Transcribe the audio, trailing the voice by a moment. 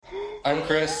I'm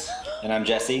Chris. And I'm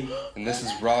Jesse. And this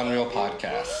is Raw and Real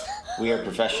Podcast. We are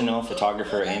professional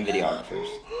photographer and videographers.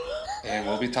 And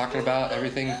we'll be talking about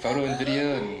everything photo and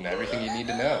video and everything you need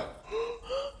to know.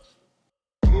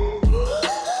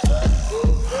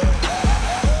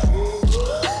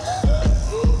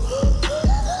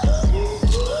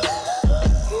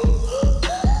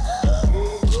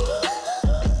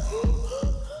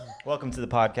 Welcome to the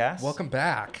podcast. Welcome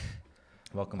back.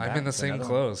 Welcome back. I'm in the same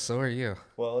clothes. So are you.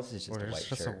 Well, this is just a white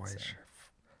just shirt. a white shirt.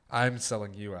 I'm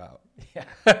selling you out.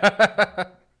 Yeah.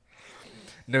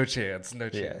 No chance. No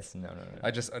chance. Yes. No.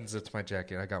 I just unzipped my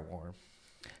jacket. I got warm.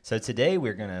 So today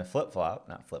we're going to not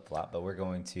flip-flop, but we're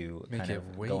going to Make kind it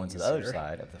of way go into the other easier.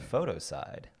 side of the photo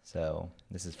side. So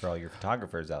this is for all your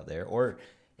photographers out there. Or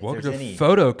if Welcome there's to any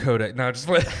Photo Codec. No, just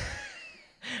wait.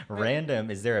 random,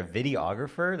 is there a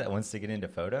videographer that wants to get into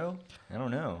photo? I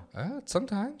don't know.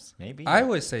 Sometimes. Maybe. I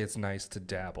always say it's nice to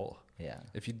dabble. Yeah.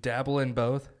 If you dabble in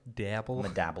both, dabble. I'm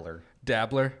a dabbler.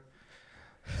 Dabbler.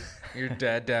 Your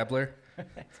dad dabbler.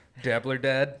 Dabbler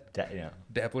dad.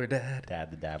 Dabbler dad. Dad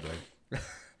the dabbler.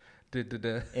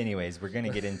 Da-da-da. Anyways, we're going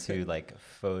to get into like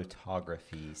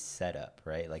photography setup,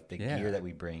 right? Like the Yeah. gear that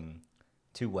we bring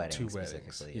to weddings, Two weddings.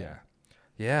 specifically.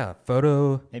 Yeah.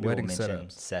 Photo Maybe wedding we'll mention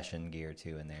setups. session gear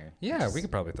too in there. Yeah, which we is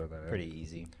could probably throw that in. pretty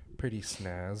easy. Pretty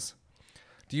snaz.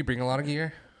 Do you bring a lot of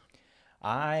gear?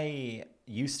 I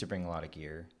used to bring a lot of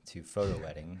gear to photo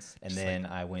weddings, and then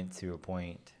I went to a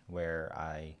point where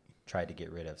I tried to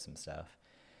get rid of some stuff.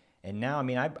 And now, I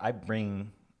mean, I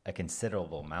bring a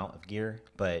considerable amount of gear,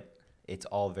 but it's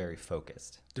all very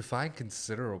focused. Define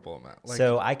considerable amount. Like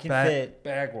So I can fit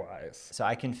bag wise. So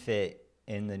I can fit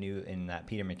in that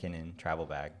Peter McKinnon travel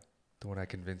bag. The one I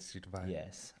convinced you to buy.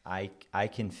 Yes, I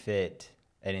can fit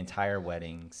an entire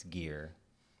wedding's gear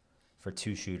for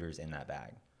 2 shooters in that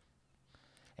bag.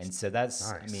 And so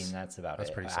that's, Nice. I mean, that's about That's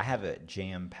it. pretty I simple. have it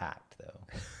jam-packed, though.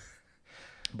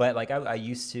 But, like, I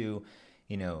used to,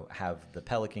 have the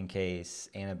Pelican case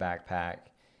and a backpack.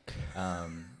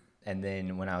 And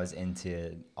then when I was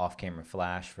into off-camera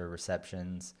flash for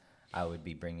receptions, I would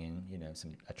be bringing,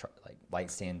 some like light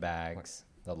stand bags,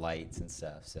 the lights and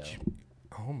stuff. So,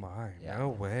 Oh my, Yeah. no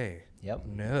way. Yep.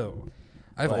 No.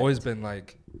 I've But- always been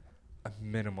like a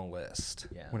minimalist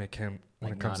Yeah. when it comes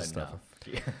like, to not stuff.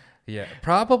 enough. Yeah,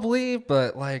 probably,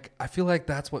 but like I feel like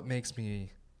that's what makes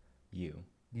me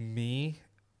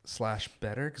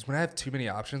better, because when I have too many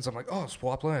options, I'm like, oh,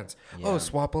 swap lens. Yeah. Oh,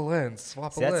 swap a lens.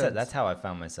 Swap See, a lens. that's how I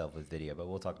found myself with video, but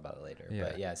we'll talk about it later. Yeah.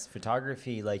 But yes,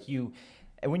 photography, like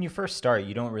when you first start,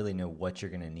 you don't really know what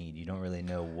you're going to need. You don't really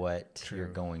know what True. you're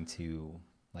going to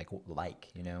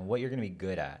what you're going to be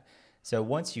good at. So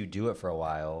once you do it for a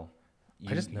while,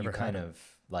 I just never you kind had it. of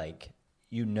like,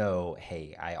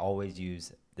 hey, I always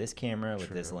use this camera with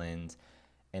this True. lens.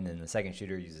 And then the second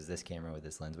shooter uses this camera with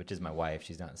this lens, which is my wife.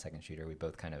 She's not a second shooter. We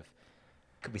both kind of,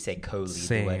 could we say, co-lead the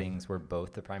Same. weddings. We're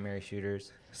both the primary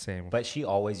shooters. Same. But she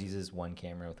always uses one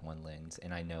camera with one lens,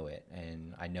 and I know it.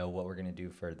 And I know what we're going to do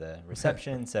for the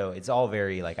reception. So it's all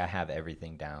very, like, I have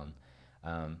everything down.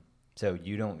 So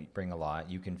you don't bring a lot.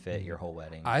 You can fit your whole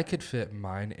wedding. I could fit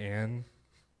mine and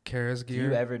Kara's Do gear.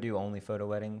 you ever do only photo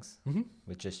weddings Mhm.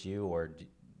 with just you, or do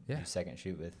Yeah. you second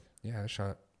shoot with Yeah,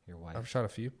 your wife? I've shot a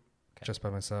few Okay. just by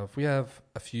myself. We have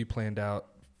a few planned out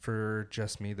for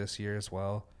just me this year as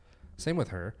well. Same with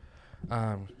her.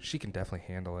 She can definitely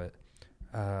handle it.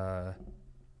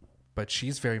 But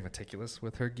she's very meticulous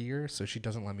with her gear, so she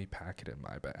doesn't let me pack it in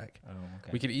my bag. Oh,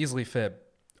 okay. We could easily fit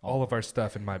all of our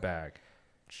stuff in my bag.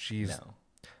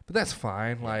 But that's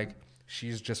fine. Like,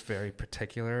 she's just very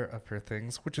particular of her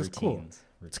things, which is cool. Routines.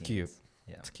 It's cute.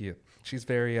 Yeah. It's cute. She's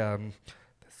very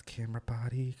this camera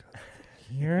body goes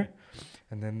here,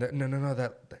 and then no,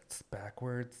 that's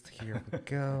backwards. Here we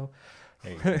go.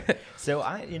 There you go. So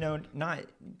I, not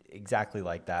exactly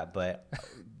like that, but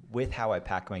with how I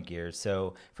pack my gear.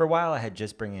 So for a while, I had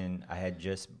just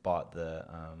brought the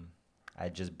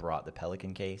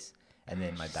Pelican case and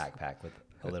then my backpack with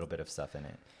a little bit of stuff in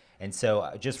it. And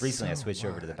so just recently I switched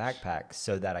over to the backpack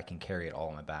so that I can carry it all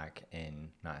on my back and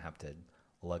not have to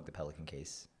lug the Pelican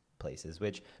case places,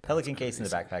 which Pelican case and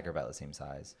the backpack are about the same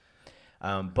size.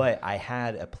 But I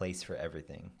had a place for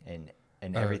everything, and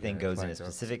everything goes in a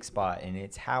specific spot, and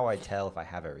it's how I tell if I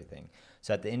have everything.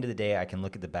 So at the end of the day, I can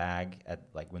look at the bag at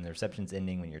like when the reception's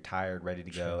ending, when you're tired, ready to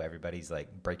go, everybody's like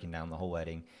breaking down the whole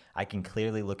wedding. I can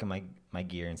clearly look at my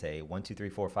gear and say 1, 2, 3,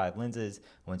 4, 5 lenses,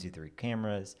 1, 2, 3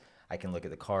 cameras. I can look at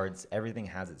the cards. Everything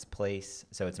has its place,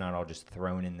 so it's not all just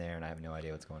thrown in there and I have no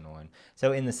idea what's going on.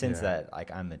 So in the sense that like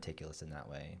I'm meticulous in that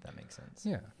way, if that makes sense.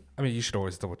 Yeah. I mean, you should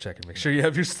always double check and make sure you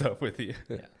have your stuff with you.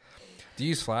 Yeah. Do you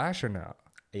use flash or no?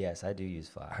 Yes, I do use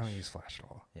flash. I don't use flash at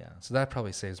all. Yeah. So that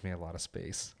probably saves me a lot of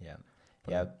space. Yeah.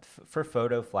 But Yeah. For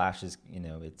photo, flash is,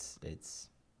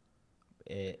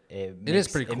 it is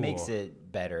pretty cool. It makes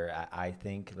it better. I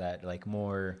think that like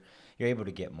more, you're able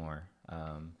to get more.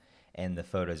 And the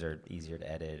photos are easier to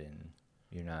edit, and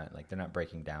you're not like, they're not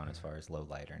breaking down as far as low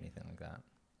light or anything like that.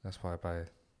 That's why I buy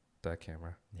that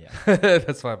camera. Yeah.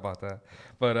 That's why I bought that.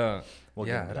 But We'll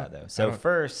yeah, get into that though. So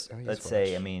first, let's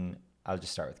say, flash. I'll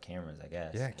just start with cameras, I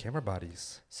guess. Yeah, camera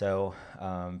bodies. So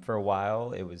for a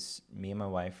while, it was me and my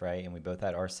wife, right? And we both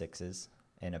had R6s,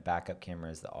 and a backup camera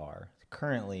is the R.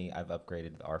 Currently, I've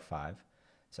upgraded to the R5.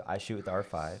 So I shoot with the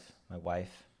R5. My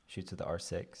wife shoots with the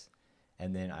R6.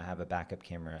 And then I have a backup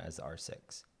camera as the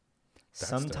R6.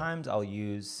 Sometimes I'll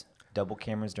use double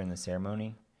cameras during the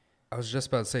ceremony. I was just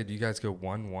about to say, do you guys go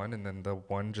 1-1 and then the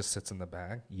one just sits in the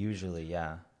bag? Usually,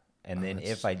 yeah. And then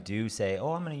if I do say,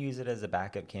 I'm going to use it as a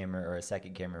backup camera or a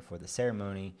second camera for the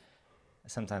ceremony,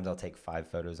 sometimes I'll take 5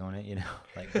 photos on it,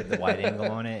 like put the wide angle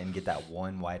on it and get that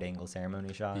one wide angle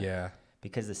ceremony shot. Yeah.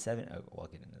 Because I'll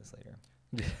get into this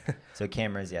later. So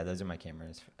cameras, yeah, those are my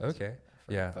cameras. Okay.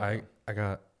 Yeah, I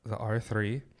got the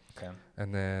R3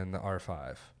 and then the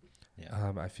R5.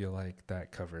 Yeah. I feel like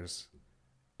that covers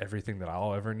everything that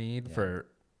I'll ever need for,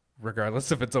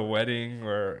 regardless if it's a wedding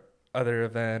or other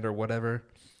event or whatever.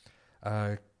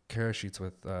 Kara shoots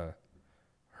with her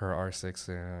R6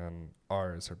 and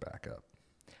R is her backup.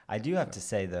 I do have to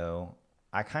say though,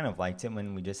 I kind of liked it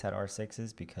when we just had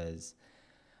R6s because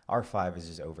R5 is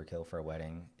just overkill for a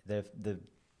wedding. The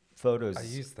photos, I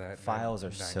use that files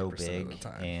are so big,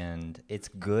 and it's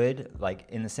good, like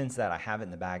in the sense that I have it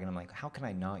in the bag, and I'm like, how can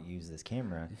I not use this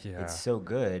camera? Yeah, it's so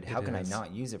good. How can I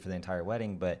not use it for the entire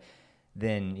wedding? But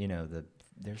then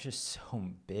there's just so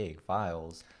big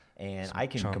files, and I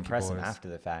can compress them after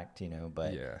the fact,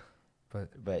 But yeah,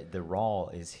 but the RAW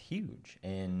is huge.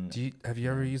 And have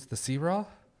you ever used the C-RAW?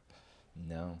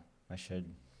 No, I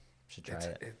should try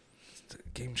it. It's a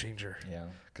game changer. Yeah,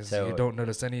 because you don't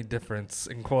notice any difference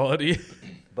in quality.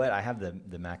 But I have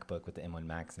the MacBook with the M1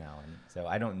 Max now, and so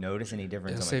I don't notice any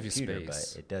difference on my computer.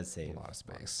 But it does save a lot of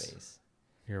space.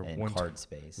 Your card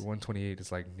space. 128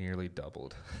 is like nearly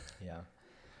doubled. Yeah.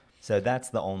 So that's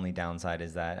the only downside,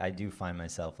 is that I do find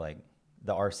myself like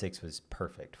the R6 was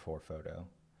perfect for photo.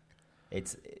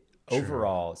 It's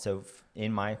overall. So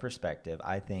in my perspective,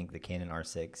 I think the Canon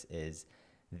R6 is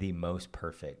the most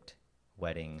perfect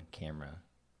wedding camera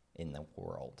in the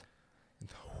world.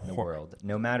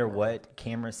 No matter what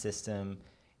camera system,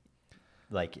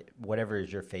 like whatever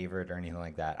is your favorite or anything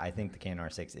like that, I think the Canon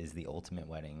R6 is the ultimate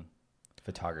wedding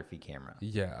photography camera.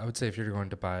 Yeah, I would say if you're going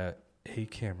to buy a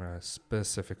camera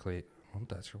specifically,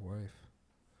 that's your wife.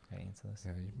 Can I answer this?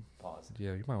 Yeah, Pause.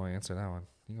 Yeah, you might want to answer that one.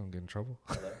 You're gonna get in trouble.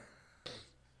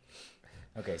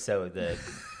 Okay, so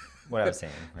what I was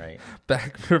saying, right?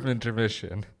 Back from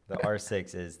intermission. The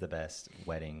R6 is the best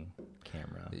wedding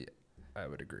camera. Yeah, I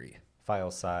would agree.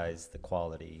 File size, the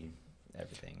quality,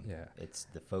 everything. Yeah. It's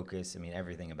the focus. I mean,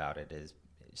 everything about it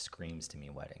screams to me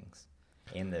weddings.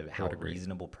 And how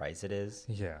reasonable price it is.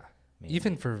 Yeah.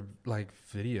 Even for like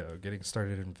video, getting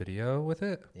started in video with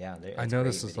it. Yeah. I know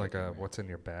this is like a what's in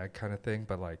your bag kind of thing,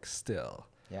 but like still.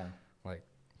 Yeah. Like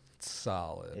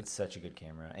solid. It's such a good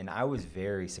camera. And I was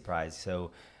very surprised.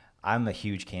 So I'm a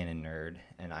huge Canon nerd,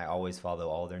 and I always follow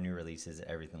all their new releases and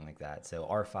everything like that. So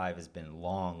R5 has been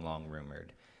long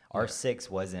rumored. Yeah.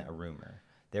 R6 wasn't a rumor.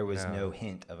 There was no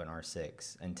hint of an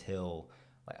R6 until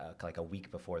like a week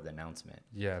before the announcement.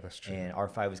 Yeah, that's true. And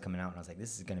R5 was coming out, and I was like,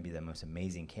 this is going to be the most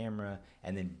amazing camera.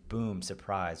 And then boom,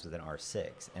 surprise with an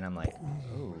R6. And I'm like,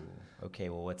 oh, okay,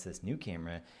 well, what's this new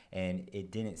camera? And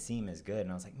it didn't seem as good. And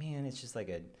I was like, man, it's just like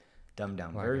a dumbed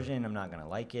down version. I'm not going to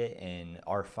like it. And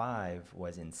R5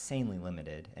 was insanely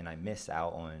limited, and I missed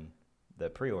out on the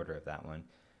pre-order of that one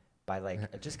by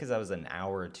just because I was an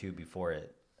hour or two before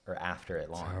it or after it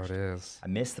launched. That's how it is. I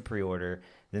missed the pre-order.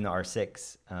 Then the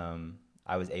R6,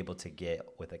 I was able to get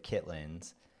with a kit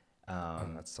lens.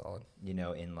 That's solid.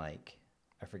 In like,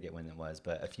 I forget when it was,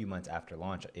 but a few months after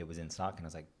launch, it was in stock, and I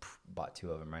was like, bought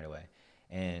 2 of them right away.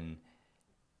 And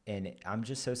I'm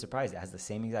just so surprised. It has the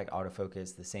same exact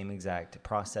autofocus, the same exact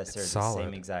processor, the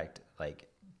same exact like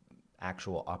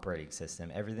actual operating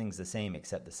system. Everything's the same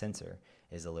except the sensor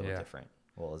is a little different.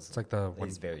 Well, it's like the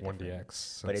 1DX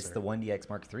sensor. But it's the 1DX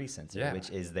Mark III sensor, which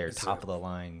is their top of the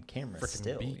line camera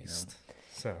still. Beast.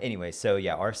 So anyway,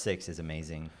 R6 is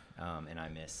amazing, and I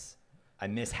miss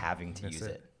having to use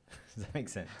it. Does that make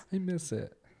sense? I miss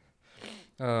it.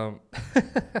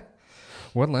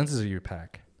 What lenses do you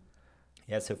pack?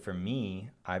 Yeah, so for me,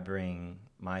 I bring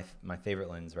my favorite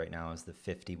lens right now is the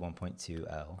 50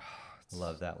 1.2L.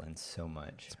 Love that lens so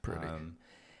much. It's pretty.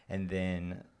 And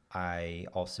then I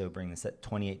also bring this at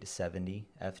 28-70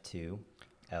 f2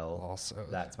 L. Also,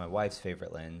 that's my wife's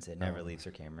favorite lens. It never leaves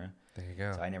her camera. There you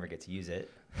go. So I never get to use it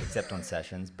except on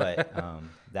sessions. But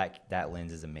that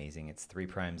lens is amazing. It's 3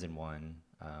 primes in one.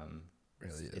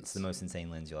 Really is. It's the most insane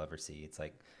lens you'll ever see. It's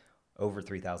like over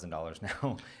 $3,000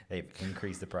 now. They've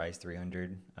increased the price,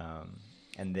 $300.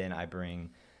 And then I bring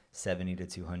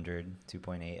 70-200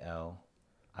 2.8 L.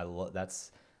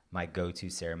 That's my go-to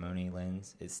ceremony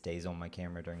lens. It stays on my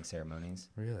camera during ceremonies.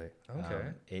 Really? Okay.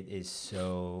 It is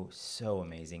so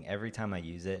amazing. Every time I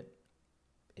use it,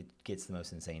 it gets the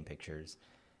most insane pictures.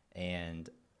 And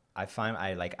I find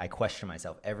I question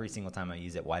myself every single time I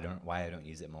use it why I don't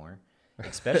use it more.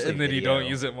 Especially and then video. you don't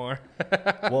use it more.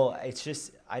 Well, it's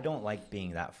just I don't like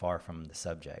being that far from the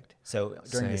subject. So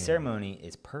during the ceremony,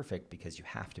 it's perfect because you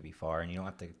have to be far and you don't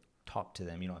have to talk to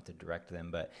them, you don't have to direct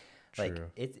them. But like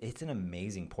it's an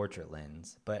amazing portrait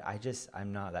lens. But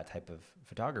I'm not that type of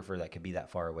photographer that could be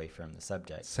that far away from the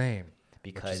subject. Same.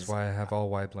 Because which is why I have all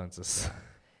wide lenses.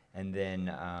 And then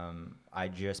I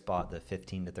just bought the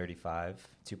 15-35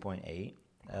 2.8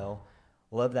 L.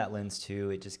 Love that lens too.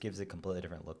 It just gives a completely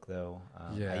different look though.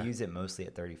 I use it mostly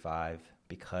at 35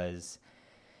 because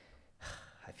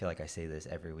I feel like I say this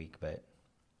every week, but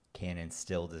Canon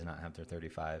still does not have their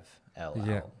 35 L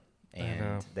out.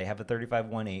 And they have a 35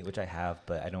 1.8, which I have,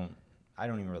 but I don't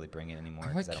even really bring it anymore.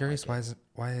 I'm like curious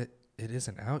why it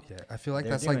isn't out yet. I feel like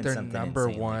They're that's like their something number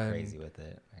one. crazy with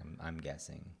it. I'm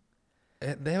guessing.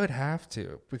 They would have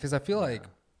to because I feel like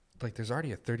there's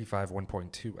already a 35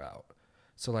 1.2 out.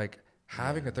 So like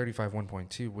having a 35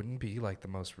 1.2 wouldn't be like the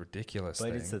most ridiculous thing.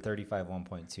 But it's the 35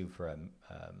 1.2 for an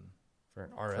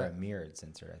RF. for a mirrored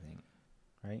sensor, I think.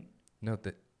 Right? No,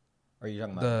 or are you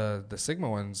talking about the Sigma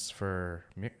one's for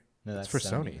No, that's for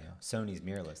Sony. Sony's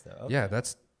mirrorless though. Okay. Yeah,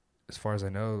 that's as far as I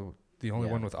know the only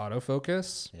one with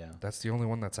autofocus. Yeah. That's the only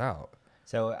one that's out.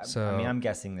 So I mean, I'm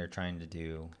guessing they're trying to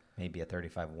do maybe a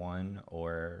 35-1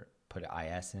 or put an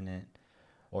IS in it,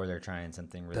 or they're trying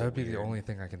something really. That would be weird. The only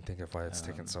thing I can think of why it's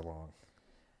taken so long.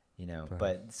 You know,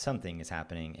 but something is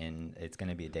happening, and it's going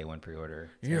to be a day one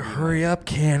pre-order. Hurry up,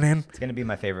 Canon! It's going to be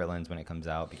my favorite lens when it comes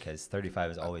out because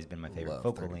 35 has always been my favorite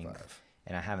focal length,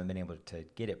 and I haven't been able to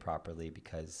get it properly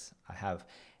because I have.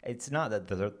 It's not that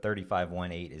the 35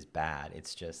 1.8 is bad.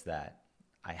 It's just that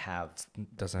I have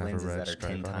lenses that are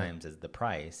 10 times as the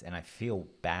price, and I feel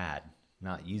bad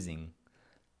not using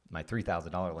my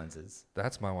 $3,000 lenses.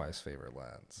 That's my wife's favorite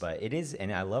lens. But it is,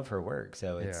 and I love her work.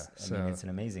 So it's, I mean, it's an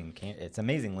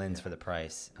amazing lens for the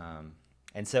price.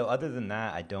 And so other than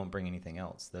that, I don't bring anything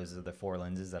else. Those are the 4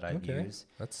 lenses that I use.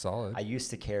 That's solid. I used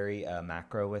to carry a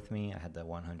macro with me. I had the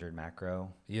 100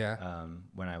 macro. Yeah.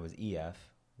 When I was EF,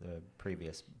 the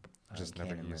previous just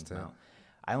Canon never used lens it. mount.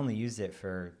 I only used it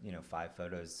for 5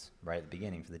 photos right at the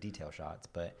beginning for the detail shots,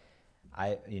 but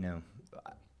I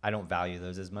don't value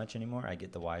those as much anymore. I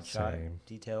get the wide shot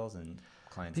details, and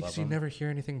clients because love them. You never hear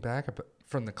anything back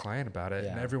from the client about it,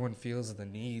 and everyone feels the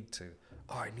need to.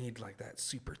 Oh, I need like that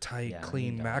super tight,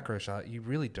 clean macro shot. You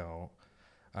really don't.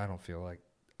 I don't feel like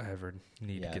I ever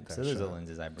need to get that. So those are the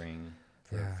lenses I bring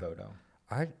for photo.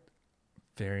 I'm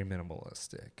very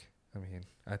minimalistic. I mean,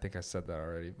 I think I said that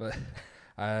already, but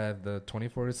I have the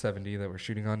 24-70 that we're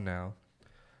shooting on now.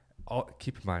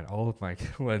 Keep in mind, all of my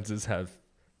lenses have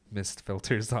mist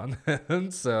filters on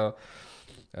them. So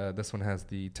this one has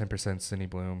the 10% Cine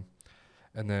Bloom.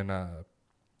 And then I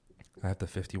have the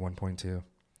 51.2.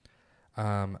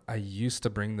 I used to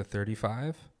bring the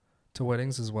 35 to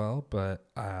weddings as well, but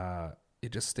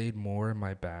it just stayed more in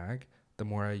my bag the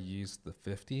more I used the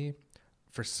 50.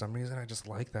 For some reason, I just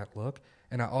like that look.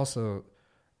 And I also,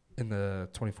 in the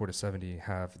 24-70,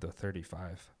 have the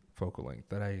 35 focal length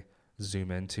that I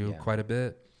zoom into quite a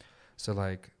bit. So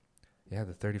like,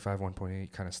 the 35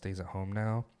 1.8 kind of stays at home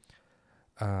now.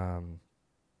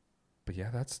 But yeah,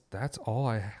 that's all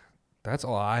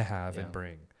I have and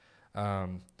bring.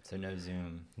 So no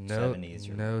zoom, no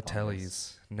 70s, no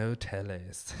tellies, no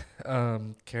teles.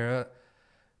 Kara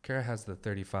has the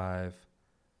 35,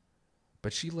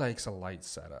 but she likes a light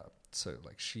setup. So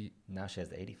like now she has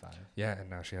the 85. Yeah, and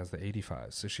now she has the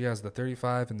 85. So she has the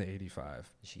 35 and the 85.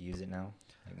 Does she use it now?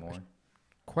 Like more?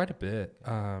 Quite a bit.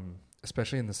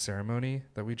 Especially in the ceremony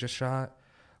that we just shot.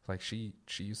 Like she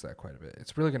used that quite a bit.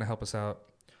 It's really going to help us out,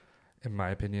 in my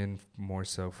opinion, more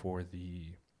so for the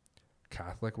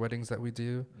Catholic weddings that we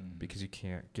do, because you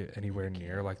can't get anywhere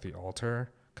near like the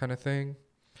altar kind of thing.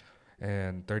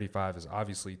 And 35 is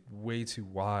obviously way too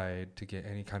wide to get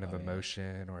any kind of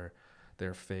emotion or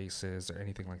their faces or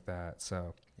anything like that.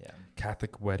 So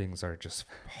Catholic weddings are just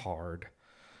hard.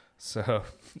 So,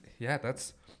 yeah,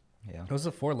 those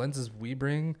are 4 lenses we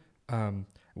bring.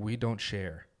 We don't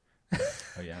share.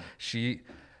 Oh yeah. She,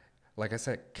 like I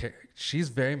said, she's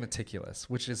very meticulous,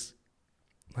 which is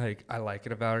like, I like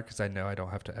it about her because I know I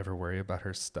don't have to ever worry about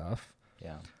her stuff.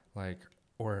 Yeah. Like,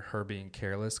 or her being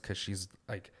careless, because she's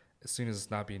like, as soon as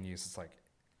it's not being used, it's like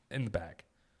in the bag.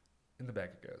 In the bag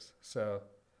it goes. So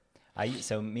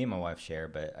me and my wife share,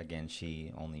 but again,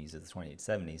 she only uses the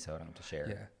 28-70, so I don't have to share.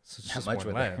 yeah, so it's that just much one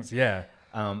with lens. her. Yeah.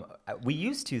 We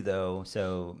used to though.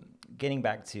 So getting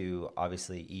back to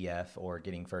obviously EF or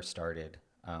getting first started,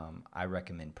 I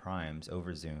recommend primes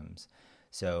over zooms.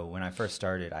 So when I first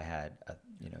started, I had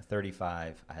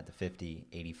 35, I had the 50,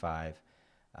 85,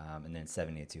 and then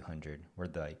 70-200 were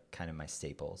the kind of my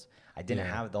staples. I didn't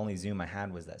have, the only zoom I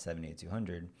had was that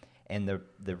 70-200, and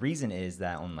the reason is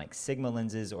that on like Sigma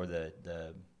lenses or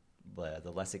the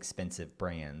less expensive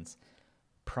brands,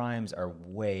 primes are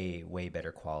way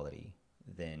better quality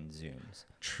than zooms.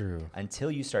 True. Until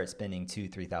you start spending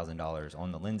 $2,000-$3,000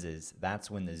 on the lenses,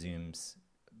 that's when the zooms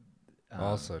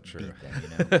also true.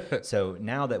 Beat them, So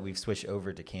now that we've switched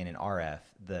over to Canon RF,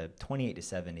 the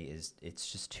 28-70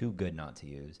 it's just too good not to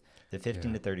use. The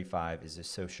 15-35 is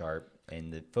just so sharp,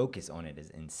 and the focus on it is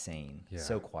insane. Yeah.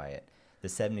 So quiet. The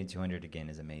 70-200 again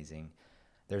is amazing.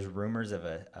 There's rumors of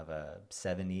a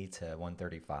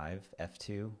 70-135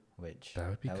 f2, which that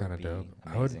would be kind of dope.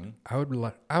 Amazing. I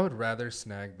would rather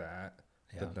snag that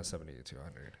than the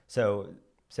 70-200. So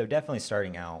definitely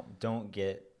starting out, don't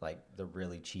get like the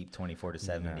really cheap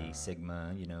 24-70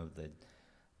 Sigma.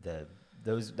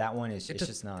 That one is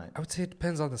just not. I would say it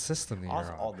depends on the system that you're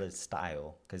on. All the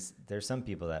style, because there's some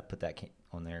people that put that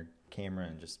on their camera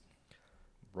and just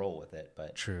roll with it.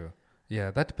 But true,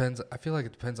 yeah, that depends. I feel like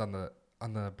it depends on the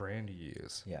brand you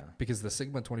use. Yeah, because the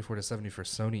Sigma 24-70 for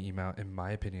Sony E-mount, in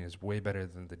my opinion, is way better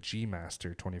than the G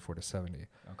Master 24-70.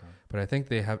 Okay, but I think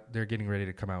they're getting ready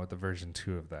to come out with the version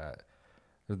 2 of that.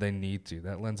 They need to.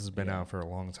 That lens has been out for a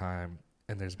long time,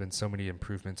 and there's been so many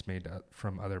improvements made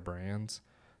from other brands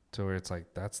to where it's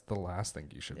like that's the last thing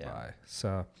you should buy.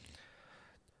 So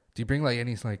do you bring like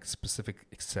any like specific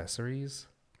accessories?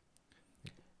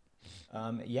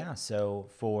 So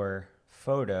for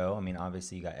photo, I mean,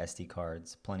 obviously you got SD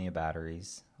cards, plenty of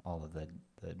batteries, all of the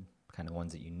kind of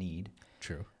ones that you need.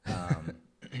 True.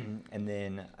 And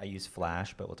then I use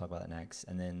flash, but we'll talk about that next.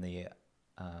 And then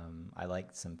I like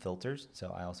some filters,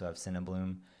 so I also have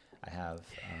Cinebloom. I have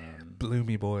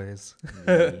Bloomy boys.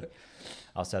 I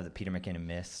also have the Peter McKinnon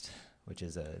Mist, which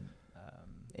is a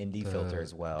ND filter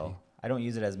as well. I don't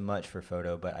use it as much for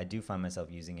photo, but I do find myself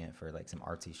using it for like some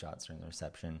artsy shots during the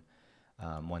reception.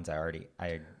 Ones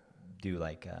I do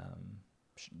like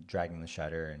dragging the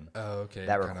shutter, and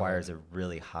that requires a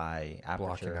really high aperture,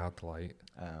 blocking out the light.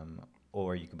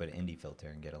 Or you can put an ND filter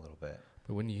and get a little bit.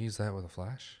 But when you use that with a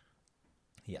flash.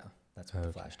 Yeah, that's with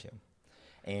the flash too.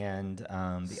 And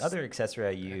the other accessory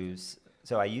I use,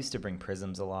 so I used to bring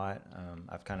prisms a lot.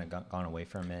 I've kind of gone away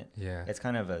from it. Yeah, it's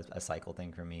kind of a cycle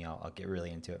thing for me. I'll get really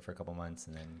into it for a couple months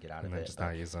and then get out of it. Just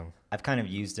not use them. I've kind of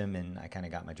used them, and I kind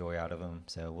of got my joy out of them.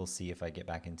 So we'll see if I get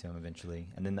back into them eventually.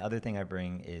 And then the other thing I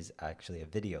bring is actually a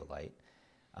video light.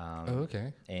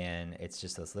 And it's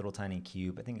just this little tiny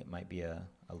cube. I think it might be a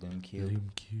Lume Cube.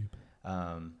 Lume Cube.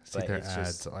 See but their it's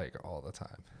ads just, like all the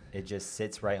time. It just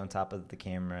sits right on top of the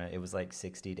camera. It was like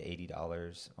 $60 to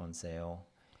 $80 on sale.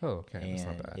 Oh, okay. And that's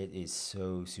not bad. It is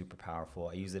so super powerful.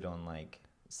 I use it on like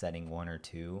setting 1 or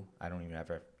 2. I don't even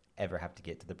ever have to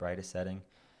get to the brightest setting.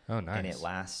 Oh, nice. And it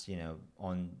lasts,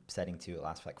 on setting 2, it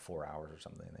lasts for like 4 hours or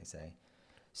something, they say.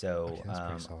 So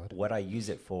what I use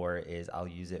it for is I'll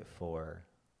use it for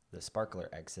the sparkler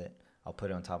exit. I'll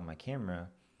put it on top of my camera.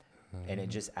 And it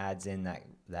just adds in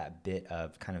that bit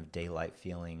of kind of daylight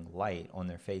feeling light on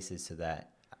their faces so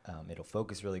that it'll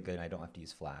focus really good and I don't have to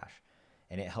use flash.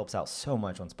 And it helps out so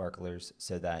much on sparklers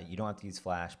so that you don't have to use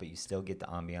flash, but you still get the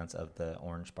ambiance of the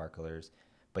orange sparklers,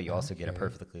 but you also get a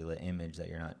perfectly lit image that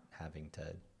you're not having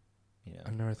to,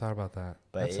 I've never thought about that.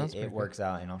 But it works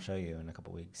out, and I'll show you in a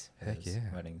couple weeks. Heck yeah.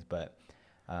 Weddings. But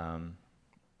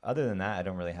other than that, I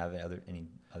don't really have any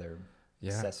other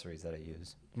accessories that I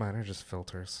use. Mine are just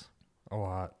filters. A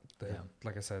lot.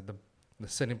 Like I said, the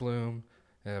Cinebloom,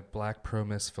 Black Pro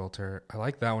Mist filter. I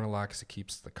like that one a lot because it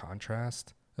keeps the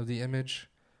contrast of the image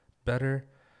better.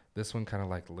 This one kind of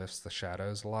like lifts the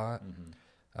shadows a lot.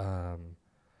 Mm-hmm.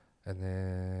 And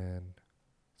then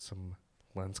some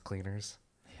lens cleaners.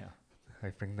 Yeah.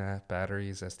 I bring that.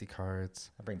 Batteries, SD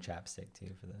cards. I bring chapstick too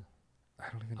for the.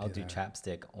 I'll do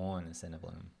chapstick on a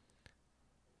Cinebloom.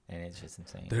 And it's just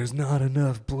insane. There's not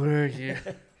enough blur here.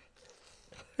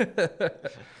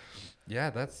 Yeah,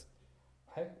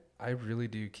 I really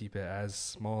do keep it as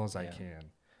small as I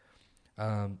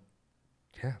can.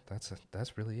 Yeah,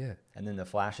 that's really it. And then the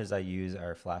flashes I use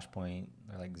are Flashpoint,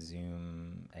 or like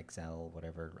Zoom XL,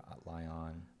 whatever,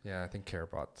 Lion. Yeah, I think Care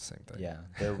bought the same thing. Yeah,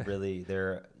 they're really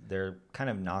they're kind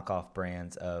of knockoff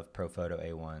brands of Profoto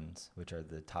A1s, which are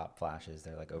the top flashes.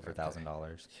 They're like over $1,000. Yeah.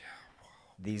 Wow.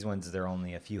 These ones, they're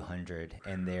only a few hundred,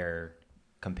 and they're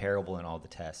comparable in all the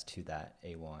tests to that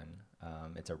A1.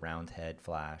 It's a round head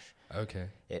flash. Okay.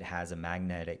 It has a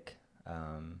magnetic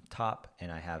top,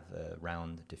 and I have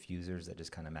round diffusers that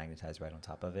just kind of magnetize right on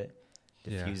top of it.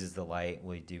 Diffuses the light.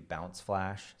 We do bounce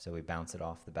flash, so we bounce it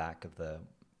off the back of the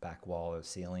back wall or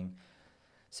ceiling.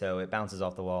 So it bounces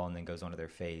off the wall and then goes onto their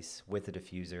face with the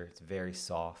diffuser. It's very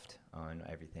soft on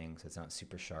everything, so it's not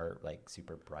super sharp, like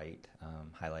super bright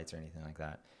highlights or anything like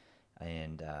that.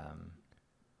 And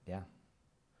it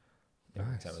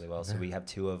works out really well. So we have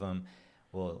 2 of them.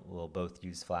 We'll both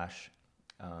use flash.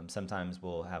 Sometimes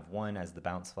we'll have one as the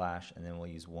bounce flash, and then we'll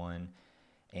use one,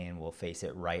 and we'll face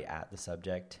it right at the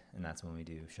subject, and that's when we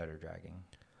do shutter dragging.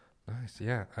 Nice,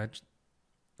 yeah.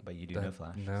 But you do no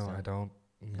flash. No, so. I don't.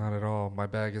 Not at all. My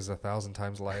bag is 1,000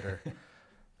 times lighter.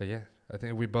 But yeah, I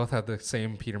think we both have the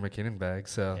same Peter McKinnon bag,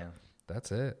 so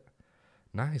that's it.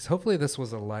 Nice. Hopefully this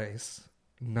was a lice.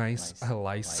 Lice.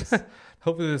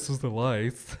 Hopefully this was the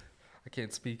lice. I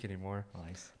can't speak anymore.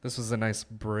 Lice. This was a nice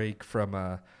break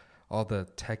from all the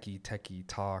techy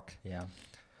talk. Yeah.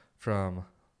 From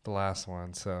the last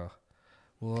one. So,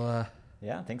 well.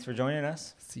 Thanks for joining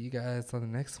us. See you guys on the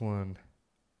next one.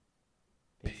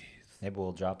 Peace. Maybe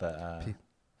we'll drop a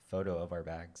photo of our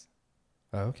bags.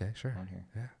 Oh, okay, sure. On here.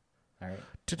 Yeah. All right.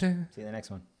 Ta-da. See you in the next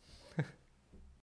one.